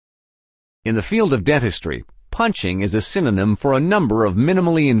In the field of dentistry, punching is a synonym for a number of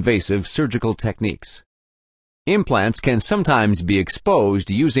minimally invasive surgical techniques. Implants can sometimes be exposed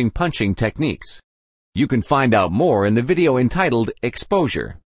using punching techniques. You can find out more in the video entitled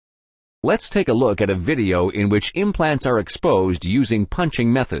Exposure. Let's take a look at a video in which implants are exposed using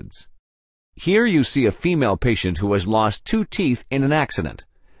punching methods. Here you see a female patient who has lost 2 teeth in an accident.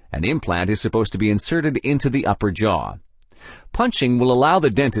 An implant is supposed to be inserted into the upper jaw. Punching will allow the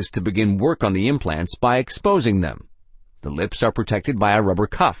dentist to begin work on the implants by exposing them. The lips are protected by a rubber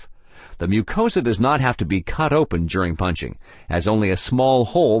cuff. The mucosa does not have to be cut open during punching, as only a small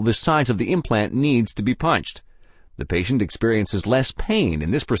hole the size of the implant needs to be punched. The patient experiences less pain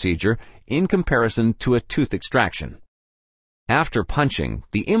in this procedure in comparison to a tooth extraction. After punching,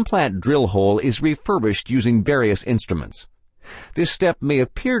 the implant drill hole is refurbished using various instruments. This step may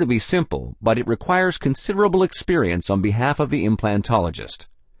appear to be simple, but it requires considerable experience on behalf of the implantologist.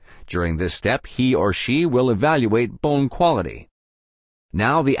 During this step, he or she will evaluate bone quality.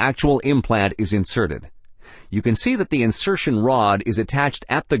 Now the actual implant is inserted. You can see that the insertion rod is attached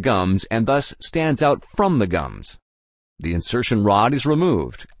at the gums and thus stands out from the gums. The insertion rod is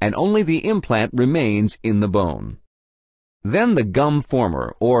removed, and only the implant remains in the bone. Then the gum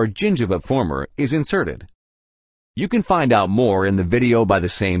former, or gingiva former, is inserted. You can find out more in the video by the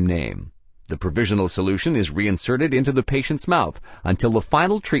same name. The provisional solution is reinserted into the patient's mouth until the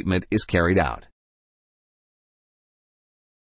final treatment is carried out.